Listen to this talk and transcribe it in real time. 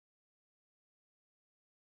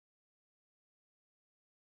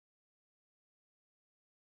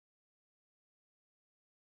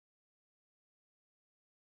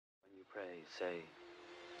pray, say,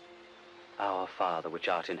 Our Father which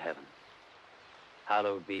art in heaven,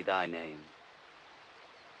 hallowed be thy name.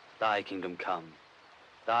 Thy kingdom come,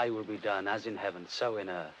 thy will be done as in heaven, so in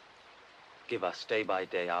earth. Give us day by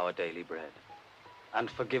day our daily bread,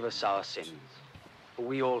 and forgive us our sins, for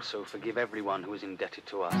we also forgive everyone who is indebted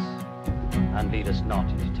to us. And lead us not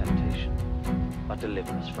into temptation, but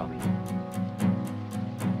deliver us from evil.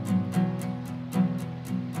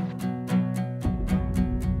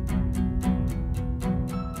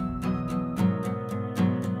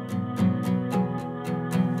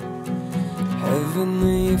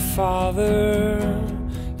 Heavenly Father,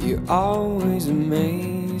 you always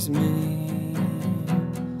amaze me.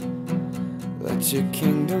 Let your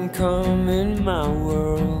kingdom come in my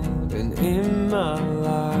world and in my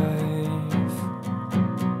life.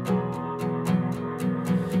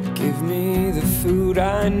 Give me the food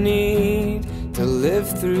I need to live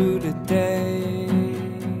through the day,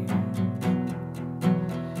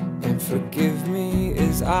 and forgive me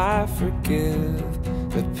as I forgive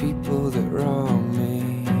the people that wrong me.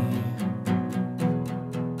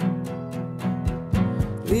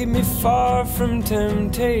 Lead me far from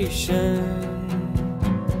temptation,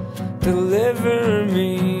 deliver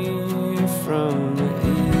me from the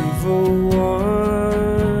evil one.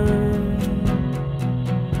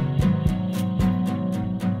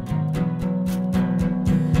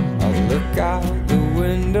 I look out the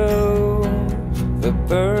window, the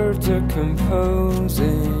birds are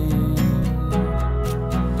composing.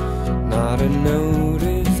 Not a note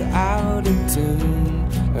is out of tune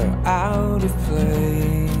or out of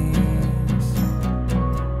place.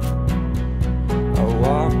 I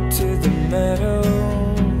walk to the meadow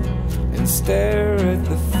and stare at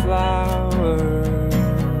the flowers,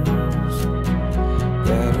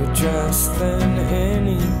 better dressed than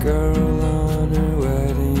any girl on her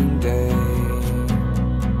wedding day.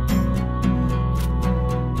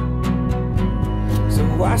 So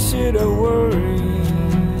why should I worry?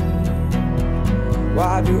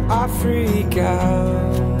 Why do I freak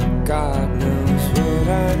out? God knows what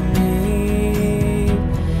I need.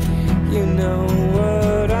 You know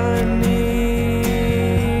what I need.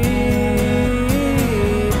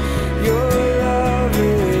 Your love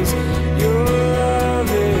is, your love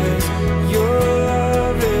is, your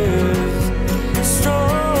love is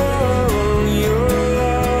strong. Your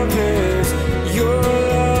love is, your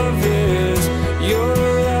love is, your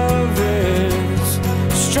love is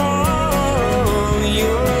strong.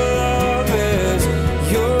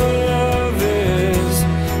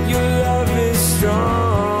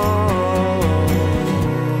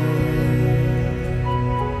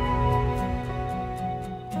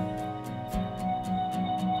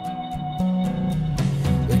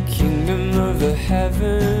 Of the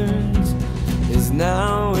heavens is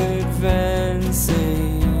now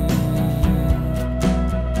advancing.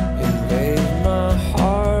 Invade my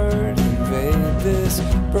heart, invade this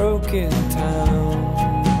broken town.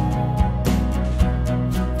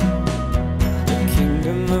 The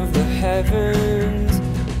kingdom of the heavens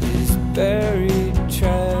is buried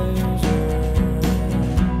treasure.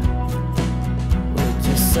 Would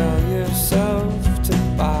you sell yourself to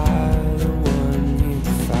buy the one you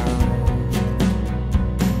found?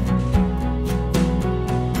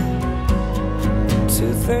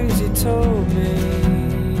 Two things you told me